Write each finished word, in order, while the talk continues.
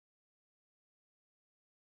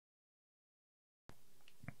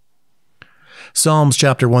Psalms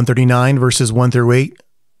chapter 139, verses 1 through 8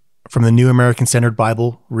 from the New American Standard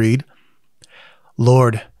Bible read,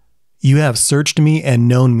 Lord, you have searched me and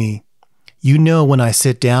known me. You know when I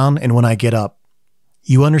sit down and when I get up.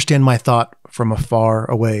 You understand my thought from afar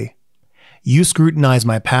away. You scrutinize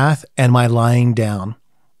my path and my lying down,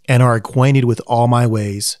 and are acquainted with all my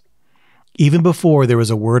ways. Even before there was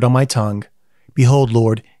a word on my tongue, behold,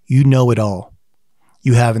 Lord, you know it all.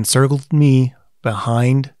 You have encircled me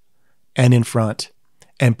behind and in front,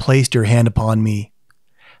 and placed your hand upon me.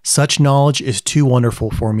 Such knowledge is too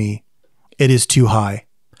wonderful for me. It is too high.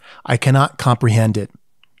 I cannot comprehend it.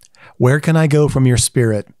 Where can I go from your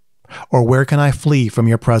spirit? Or where can I flee from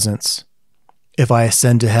your presence? If I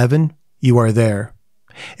ascend to heaven, you are there.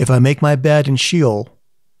 If I make my bed in Sheol,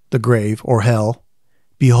 the grave, or hell,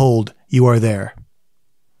 behold, you are there.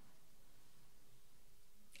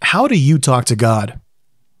 How do you talk to God?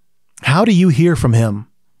 How do you hear from him?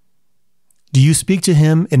 Do you speak to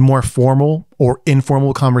him in more formal or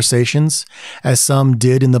informal conversations, as some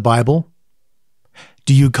did in the Bible?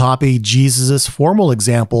 Do you copy Jesus' formal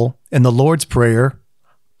example in the Lord's Prayer,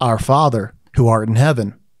 Our Father, who art in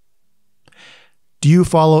heaven? Do you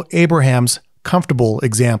follow Abraham's comfortable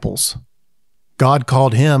examples? God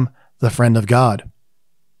called him the friend of God.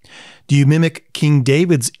 Do you mimic King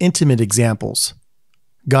David's intimate examples?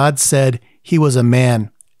 God said he was a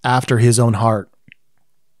man after his own heart.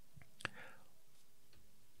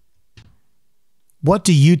 What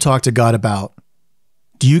do you talk to God about?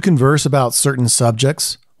 Do you converse about certain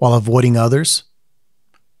subjects while avoiding others?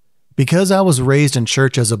 Because I was raised in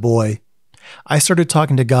church as a boy, I started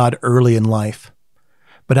talking to God early in life.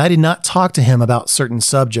 But I did not talk to him about certain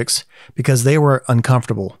subjects because they were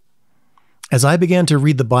uncomfortable. As I began to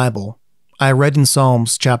read the Bible, I read in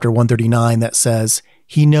Psalms chapter 139 that says,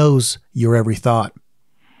 He knows your every thought.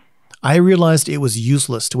 I realized it was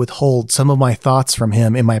useless to withhold some of my thoughts from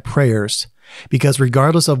him in my prayers, because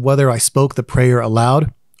regardless of whether I spoke the prayer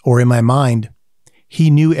aloud or in my mind, he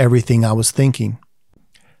knew everything I was thinking.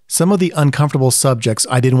 Some of the uncomfortable subjects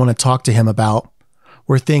I didn't want to talk to him about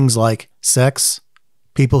were things like sex,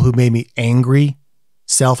 people who made me angry,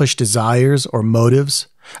 selfish desires or motives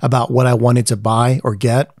about what I wanted to buy or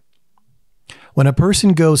get. When a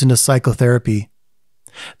person goes into psychotherapy,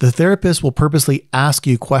 the therapist will purposely ask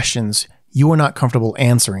you questions you are not comfortable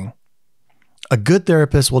answering. A good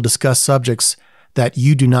therapist will discuss subjects that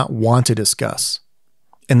you do not want to discuss.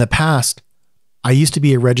 In the past, I used to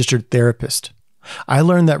be a registered therapist. I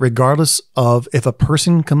learned that regardless of if a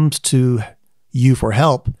person comes to you for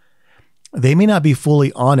help, they may not be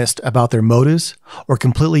fully honest about their motives or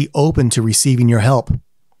completely open to receiving your help.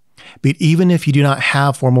 But even if you do not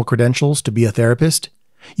have formal credentials to be a therapist,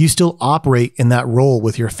 you still operate in that role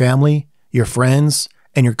with your family, your friends,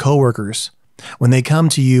 and your coworkers when they come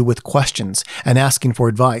to you with questions and asking for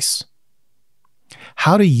advice.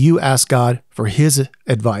 How do you ask God for his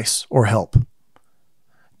advice or help?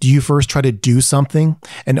 Do you first try to do something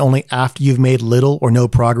and only after you've made little or no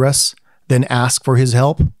progress, then ask for his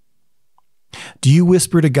help? Do you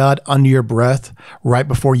whisper to God under your breath right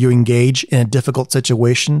before you engage in a difficult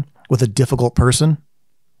situation with a difficult person?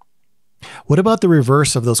 What about the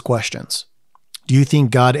reverse of those questions? Do you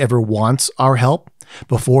think God ever wants our help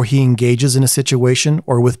before he engages in a situation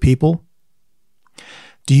or with people?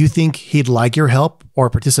 Do you think he'd like your help or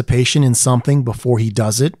participation in something before he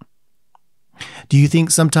does it? Do you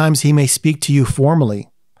think sometimes he may speak to you formally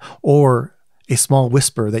or a small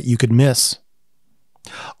whisper that you could miss?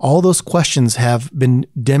 All those questions have been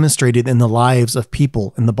demonstrated in the lives of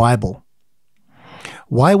people in the Bible.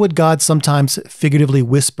 Why would God sometimes figuratively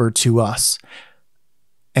whisper to us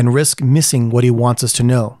and risk missing what he wants us to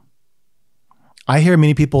know? I hear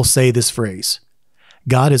many people say this phrase,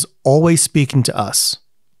 God is always speaking to us,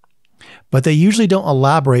 but they usually don't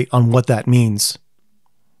elaborate on what that means.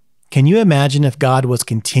 Can you imagine if God was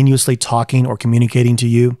continuously talking or communicating to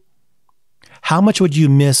you? How much would you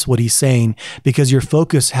miss what he's saying because your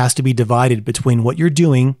focus has to be divided between what you're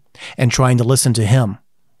doing and trying to listen to him?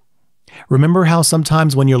 Remember how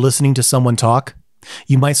sometimes when you're listening to someone talk,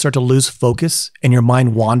 you might start to lose focus and your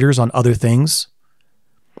mind wanders on other things?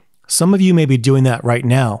 Some of you may be doing that right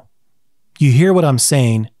now. You hear what I'm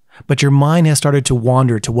saying, but your mind has started to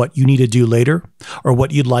wander to what you need to do later or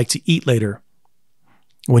what you'd like to eat later.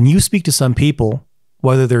 When you speak to some people,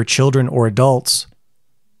 whether they're children or adults,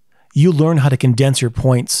 you learn how to condense your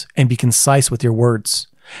points and be concise with your words,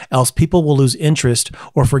 else people will lose interest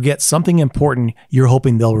or forget something important you're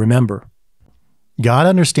hoping they'll remember. God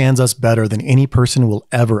understands us better than any person will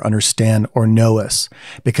ever understand or know us,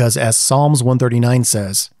 because as Psalms 139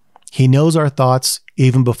 says, he knows our thoughts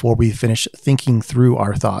even before we finish thinking through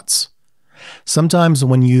our thoughts. Sometimes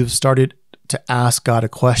when you've started to ask God a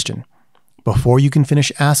question, before you can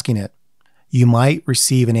finish asking it, you might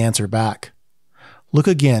receive an answer back. Look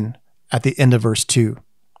again at the end of verse 2.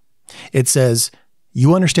 It says,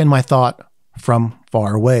 "You understand my thought from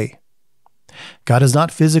far away." God is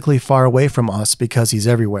not physically far away from us because he's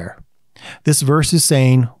everywhere. This verse is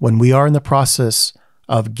saying when we are in the process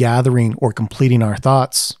of gathering or completing our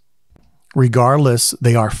thoughts, regardless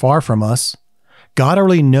they are far from us, God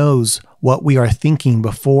already knows what we are thinking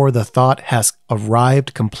before the thought has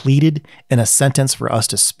arrived completed in a sentence for us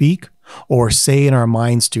to speak or say in our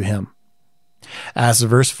minds to him. As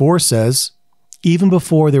verse 4 says, "Even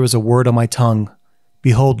before there was a word on my tongue,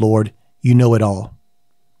 behold, Lord, you know it all."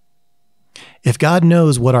 If God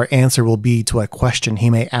knows what our answer will be to a question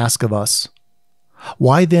he may ask of us,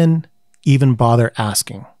 why then even bother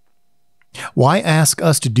asking? Why ask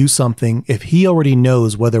us to do something if he already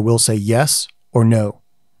knows whether we'll say yes or no?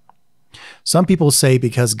 Some people say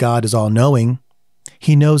because God is all-knowing,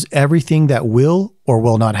 he knows everything that will or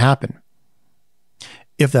will not happen.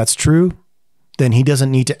 If that's true, then he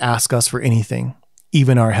doesn't need to ask us for anything,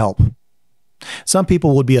 even our help. Some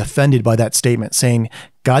people would be offended by that statement, saying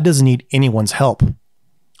God doesn't need anyone's help.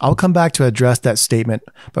 I'll come back to address that statement,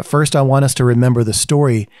 but first I want us to remember the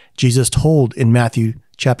story Jesus told in Matthew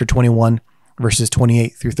chapter 21, verses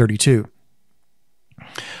 28 through 32.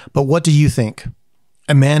 But what do you think?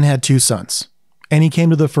 A man had 2 sons, and he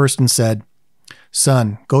came to the first and said,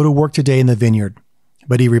 "Son, go to work today in the vineyard."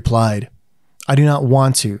 But he replied, "I do not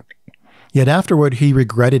want to." Yet afterward he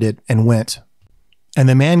regretted it and went. And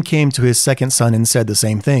the man came to his second son and said the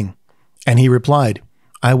same thing. And he replied,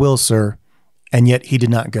 "I will, sir." And yet he did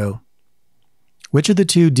not go. Which of the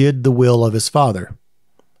 2 did the will of his father?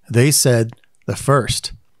 They said, "The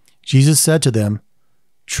first." Jesus said to them,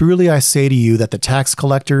 "Truly I say to you that the tax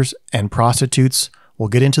collectors and prostitutes will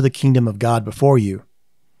get into the kingdom of God before you."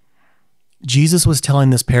 Jesus was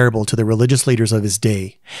telling this parable to the religious leaders of his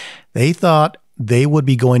day. They thought they would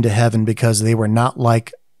be going to heaven because they were not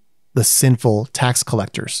like the sinful tax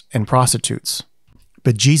collectors and prostitutes.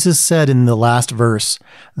 But Jesus said in the last verse,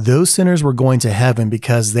 those sinners were going to heaven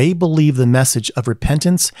because they believed the message of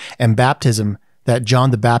repentance and baptism that John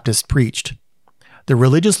the Baptist preached. The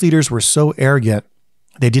religious leaders were so arrogant,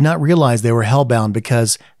 they did not realize they were hellbound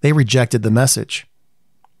because they rejected the message.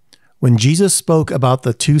 When Jesus spoke about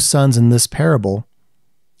the 2 sons in this parable,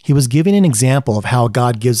 he was giving an example of how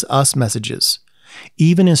God gives us messages,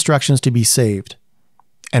 even instructions to be saved.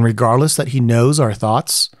 And regardless that he knows our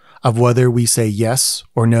thoughts of whether we say yes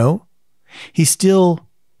or no, he still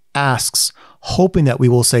asks, hoping that we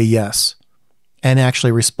will say yes and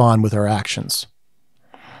actually respond with our actions.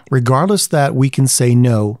 Regardless that we can say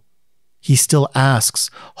no, he still asks,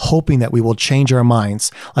 hoping that we will change our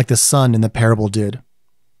minds like the son in the parable did.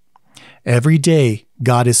 Every day,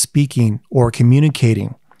 God is speaking or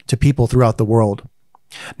communicating to people throughout the world.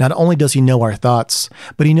 Not only does he know our thoughts,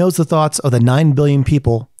 but he knows the thoughts of the 9 billion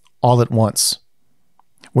people all at once.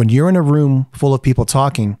 When you're in a room full of people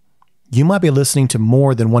talking, you might be listening to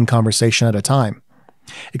more than one conversation at a time,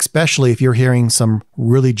 especially if you're hearing some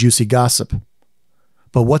really juicy gossip.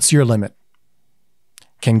 But what's your limit?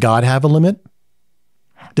 Can God have a limit?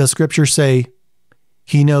 Does Scripture say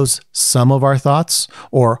he knows some of our thoughts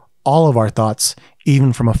or all of our thoughts,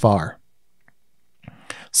 even from afar?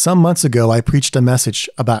 Some months ago, I preached a message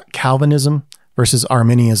about Calvinism versus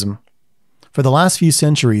Arminianism. For the last few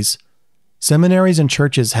centuries, seminaries and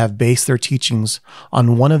churches have based their teachings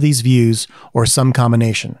on one of these views or some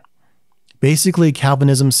combination. Basically,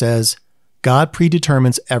 Calvinism says God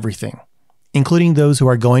predetermines everything, including those who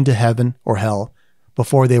are going to heaven or hell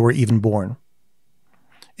before they were even born.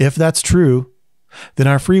 If that's true, then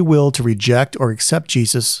our free will to reject or accept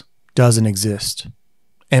Jesus doesn't exist.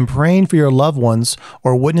 And praying for your loved ones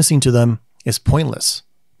or witnessing to them is pointless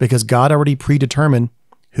because God already predetermined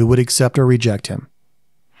who would accept or reject him.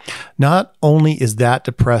 Not only is that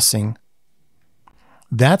depressing,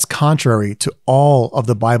 that's contrary to all of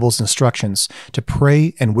the Bible's instructions to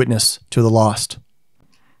pray and witness to the lost.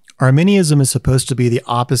 Arminianism is supposed to be the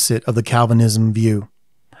opposite of the Calvinism view,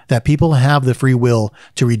 that people have the free will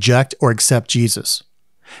to reject or accept Jesus.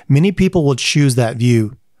 Many people will choose that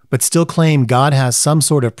view, but still claim God has some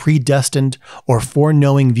sort of predestined or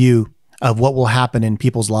foreknowing view of what will happen in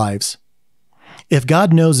people's lives. If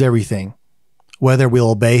God knows everything, whether we'll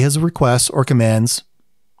obey his requests or commands,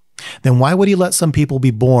 then why would he let some people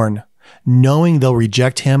be born knowing they'll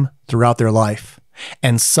reject him throughout their life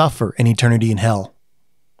and suffer an eternity in hell?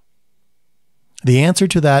 The answer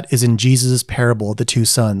to that is in Jesus' parable of the 2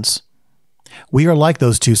 sons. We are like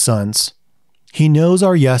those 2 sons. He knows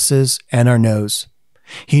our yeses and our nos,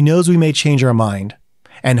 He knows we may change our mind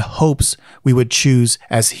and hopes we would choose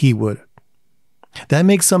as He would. That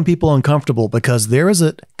makes some people uncomfortable because there is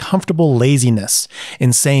a comfortable laziness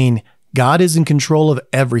in saying God is in control of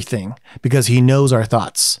everything because He knows our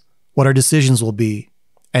thoughts, what our decisions will be,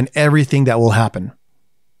 and everything that will happen.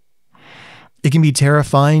 It can be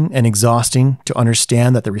terrifying and exhausting to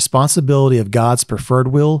understand that the responsibility of God's preferred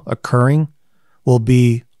will occurring will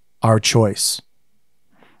be our choice.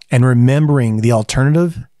 And remembering the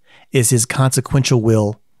alternative is His consequential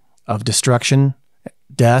will of destruction,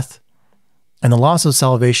 death, and the loss of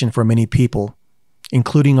salvation for many people,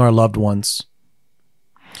 including our loved ones.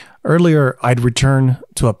 Earlier, I'd like to return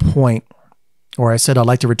to a point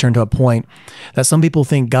that some people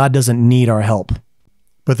think God doesn't need our help.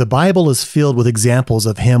 But the Bible is filled with examples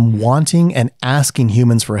of Him wanting and asking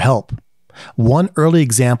humans for help. One early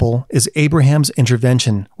example is Abraham's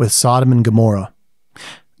intervention with Sodom and Gomorrah.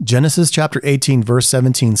 Genesis chapter 18, verse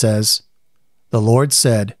 17 says, "The Lord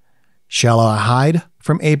said, 'Shall I hide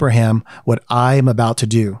from Abraham what I am about to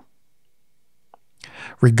do?'"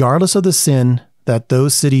 Regardless of the sin that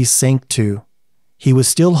those cities sank to, He was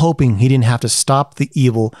still hoping He didn't have to stop the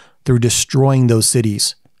evil through destroying those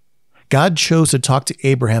cities. God chose to talk to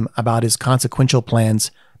Abraham about His consequential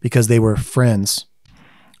plans because they were friends.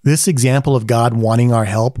 This example of God wanting our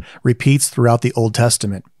help repeats throughout the Old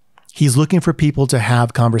Testament. He's looking for people to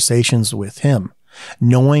have conversations with Him,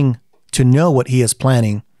 to know what He is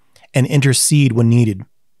planning, and intercede when needed.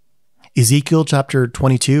 Ezekiel chapter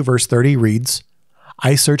 22, verse 30 reads,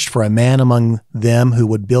 "I searched for a man among them who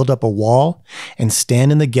would build up a wall and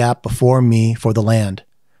stand in the gap before me for the land,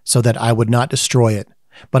 so that I would not destroy it.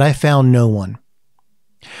 But I found no one."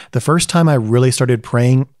 The first time I really started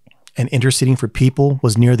praying and interceding for people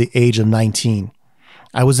was near the age of 19.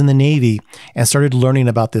 I was in the Navy and started learning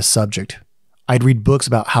about this subject. I'd read books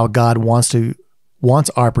about how God wants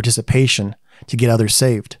our participation to get others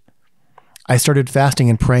saved. I started fasting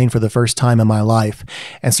and praying for the first time in my life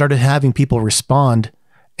and started having people respond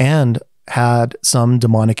and had some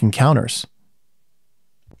demonic encounters.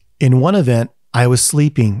 In one event, I was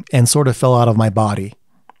sleeping and sort of fell out of my body.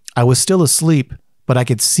 I was still asleep, but I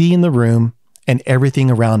could see in the room and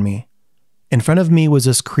everything around me. In front of me was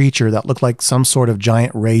this creature that looked like some sort of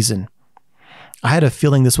giant raisin. I had a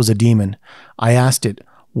feeling this was a demon. I asked it,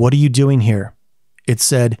 "What are you doing here?" It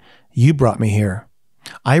said, "You brought me here."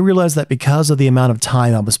 I realized that because of the amount of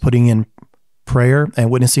time I was putting in prayer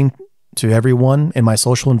and witnessing to everyone in my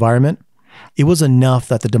social environment, it was enough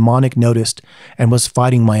that the demonic noticed and was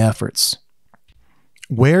fighting my efforts.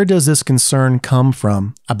 Where does this concern come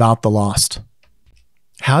from about the lost?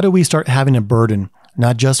 How do we start having a burden,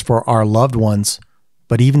 not just for our loved ones,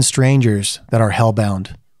 but even strangers that are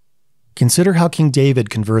hellbound? Consider how King David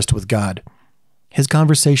conversed with God. His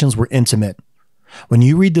conversations were intimate. When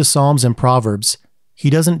you read the Psalms and Proverbs, he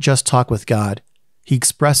doesn't just talk with God, he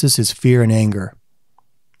expresses his fear and anger.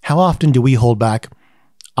 How often do we hold back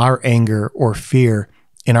our anger or fear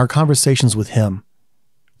in our conversations with Him?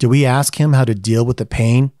 Do we ask Him how to deal with the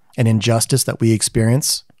pain and injustice that we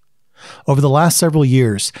experience? Over the last several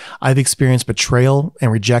years, I've experienced betrayal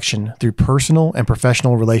and rejection through personal and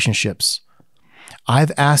professional relationships.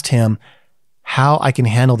 I've asked Him how I can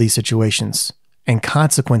handle these situations and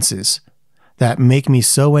consequences that make me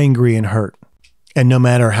so angry and hurt. And no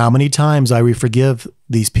matter how many times I forgive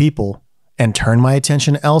these people and turn my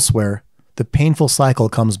attention elsewhere, the painful cycle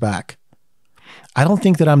comes back. I don't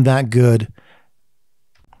think that I'm that good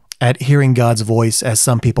at hearing God's voice as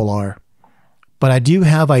some people are, but I do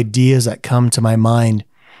have ideas that come to my mind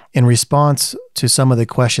in response to some of the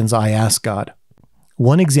questions I ask God.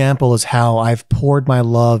 One example is how I've poured my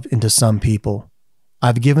love into some people.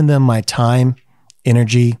 I've given them my time,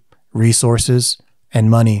 energy, resources, and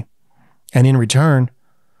money. And in return,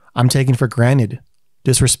 I'm taken for granted,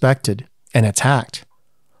 disrespected, and attacked.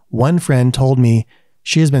 One friend told me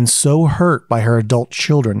she has been so hurt by her adult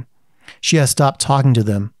children, she has stopped talking to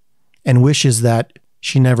them and wishes that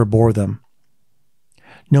she never bore them.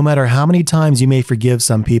 No matter how many times you may forgive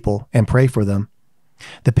some people and pray for them,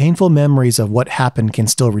 the painful memories of what happened can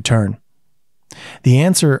still return. The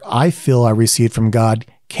answer I feel I received from God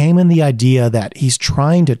came in the idea that He's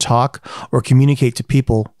trying to talk or communicate to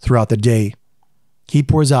people throughout the day. He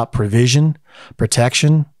pours out provision,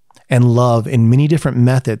 protection, and love in many different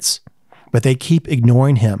methods, but they keep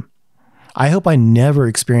ignoring Him. I hope I never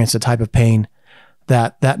experience the type of pain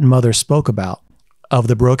that mother spoke about, of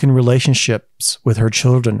the broken relationships with her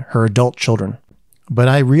children, her adult children. But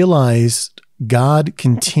I realized God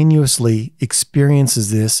continuously experiences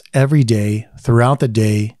this every day, throughout the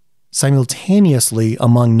day, simultaneously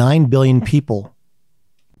among 9 billion people.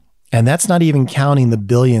 And that's not even counting the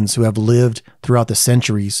billions who have lived throughout the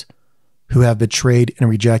centuries, who have betrayed and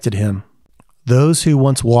rejected him. Those who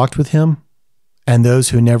once walked with him and those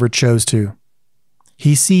who never chose to.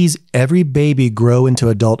 He sees every baby grow into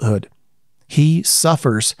adulthood. He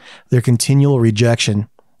suffers their continual rejection,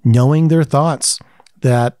 knowing their thoughts,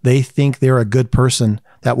 that they think they're a good person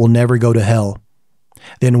that will never go to hell,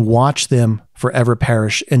 then watch them forever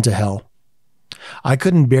perish into hell. I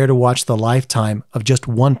couldn't bear to watch the lifetime of just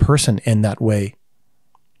one person in that way.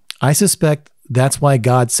 I suspect that's why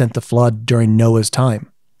God sent the flood during Noah's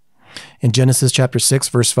time. In Genesis chapter 6,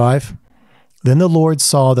 verse 5, "Then the Lord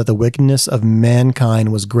saw that the wickedness of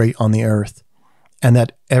mankind was great on the earth, and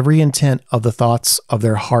that every intent of the thoughts of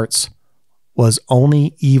their hearts was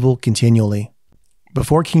only evil continually."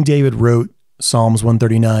 Before King David wrote Psalms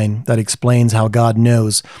 139 that explains how God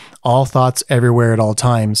knows all thoughts everywhere at all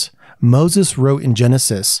times, Moses wrote in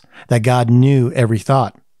Genesis that God knew every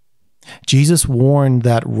thought. Jesus warned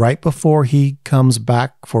that right before he comes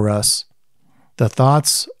back for us, the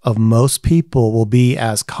thoughts of most people will be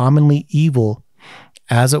as commonly evil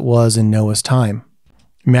as it was in Noah's time.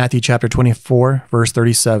 Matthew chapter 24, verse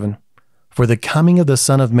 37, "For the coming of the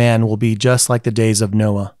Son of Man will be just like the days of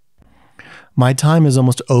Noah." My time is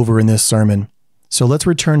almost over in this sermon, so let's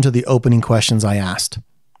return to the opening questions I asked.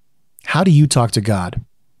 How do you talk to God?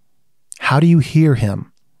 How do you hear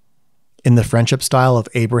him? In the friendship style of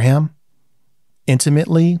Abraham?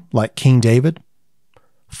 Intimately, like King David?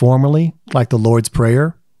 Formally, like the Lord's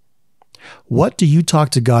Prayer? What do you talk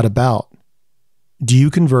to God about? Do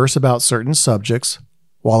you converse about certain subjects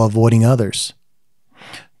while avoiding others?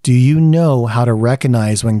 Do you know how to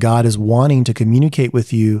recognize when God is wanting to communicate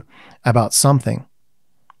with you about something?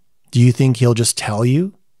 Do you think he'll just tell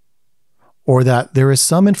you? Or that there is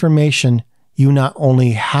some information you not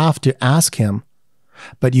only have to ask him,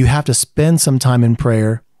 but you have to spend some time in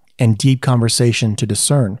prayer and deep conversation to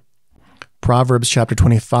discern? Proverbs chapter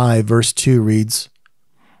 25, verse 2 reads,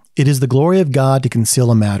 "It is the glory of God to conceal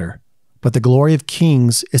a matter, but the glory of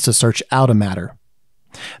kings is to search out a matter."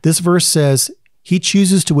 This verse says he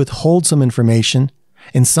chooses to withhold some information,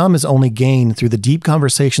 and some is only gained through the deep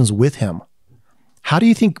conversations with him. How do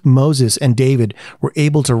you think Moses and David were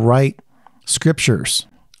able to write scriptures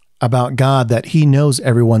about God that he knows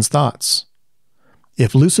everyone's thoughts?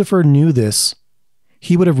 If Lucifer knew this,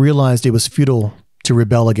 he would have realized it was futile to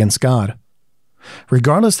rebel against God.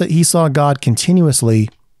 Regardless that he saw God continuously,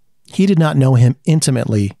 he did not know him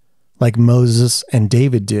intimately like Moses and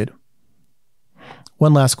David did.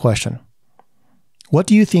 One last question. What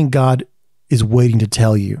do you think God is waiting to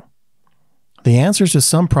tell you? The answers to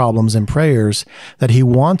some problems and prayers that he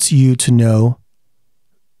wants you to know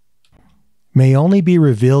may only be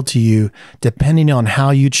revealed to you depending on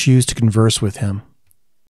how you choose to converse with him.